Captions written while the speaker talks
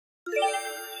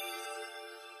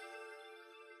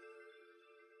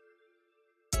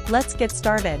Let's get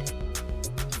started.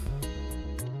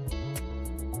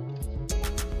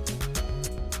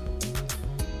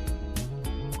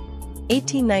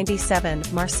 (1897)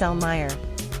 Marcel Meyer.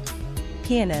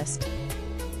 Pianist.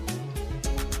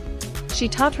 She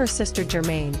taught her sister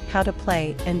Germaine how to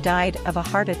play and died of a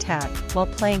heart attack while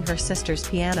playing her sister's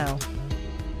piano.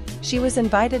 She was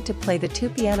invited to play the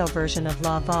two-piano version of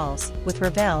La Valse with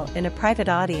Ravel in a private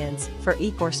audience for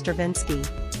Igor Stravinsky.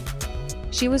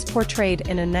 She was portrayed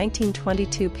in a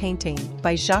 1922 painting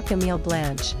by Jacques-Émile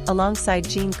Blanche alongside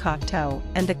Jean Cocteau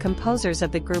and the composers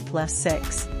of the group Les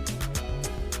Six.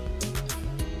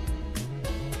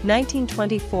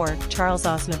 1924 Charles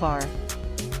Aznavour.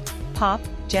 Pop,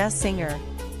 jazz singer.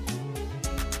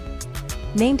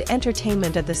 Named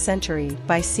Entertainment of the Century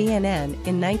by CNN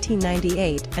in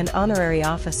 1998 and Honorary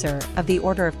Officer of the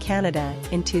Order of Canada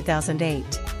in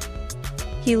 2008.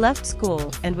 He left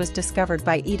school and was discovered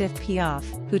by Edith Piaf,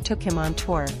 who took him on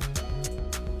tour.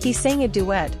 He sang a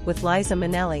duet with Liza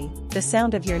Minnelli, The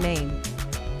Sound of Your Name.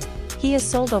 He has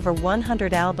sold over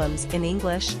 100 albums in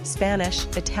English, Spanish,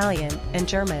 Italian, and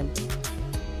German.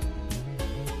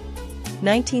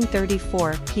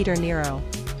 1934 Peter Nero.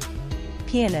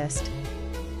 Pianist.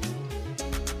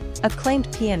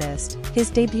 Acclaimed pianist,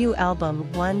 his debut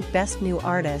album won Best New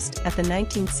Artist at the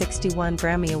 1961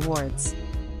 Grammy Awards.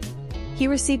 He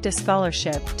received a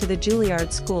scholarship to the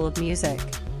Juilliard School of Music.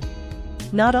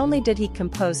 Not only did he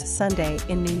compose Sunday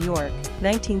in New York,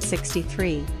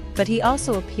 1963, but he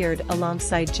also appeared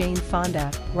alongside Jane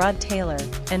Fonda, Rod Taylor,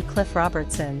 and Cliff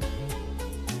Robertson.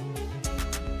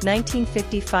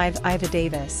 1955 Iva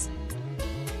Davis.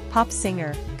 Pop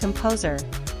singer, composer.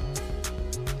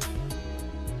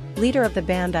 Leader of the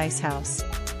band Icehouse.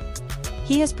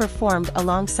 He has performed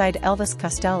alongside Elvis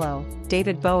Costello,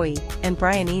 David Bowie, and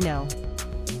Brian Eno.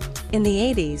 In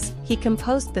the 80s, he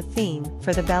composed the theme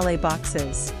for the Ballet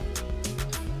Boxes.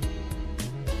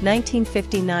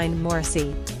 1959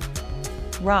 Morrissey.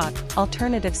 Rock,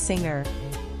 alternative singer.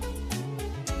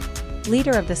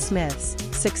 Leader of the Smiths,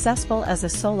 successful as a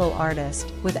solo artist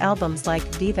with albums like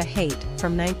Viva Hate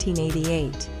from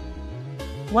 1988.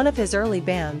 One of his early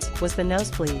bands was the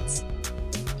Nosebleeds.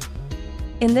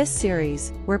 In this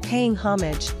series, we're paying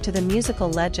homage to the musical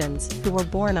legends who were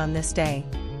born on this day.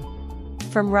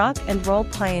 From rock and roll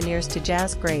pioneers to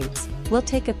jazz greats, we'll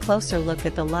take a closer look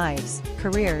at the lives,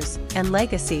 careers, and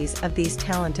legacies of these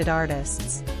talented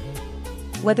artists.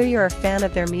 Whether you're a fan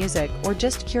of their music or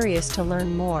just curious to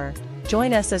learn more,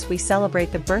 join us as we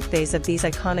celebrate the birthdays of these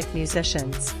iconic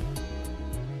musicians.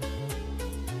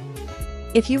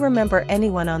 If you remember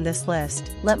anyone on this list,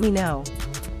 let me know.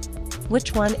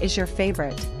 Which one is your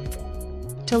favorite?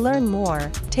 To learn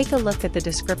more, take a look at the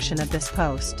description of this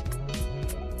post.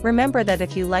 Remember that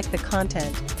if you like the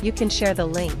content, you can share the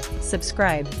link,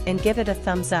 subscribe, and give it a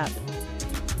thumbs up.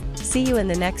 See you in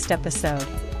the next episode.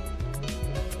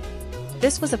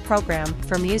 This was a program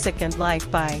for Music and Life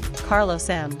by Karlos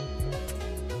M.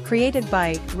 Created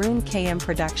by Rune KM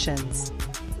Productions.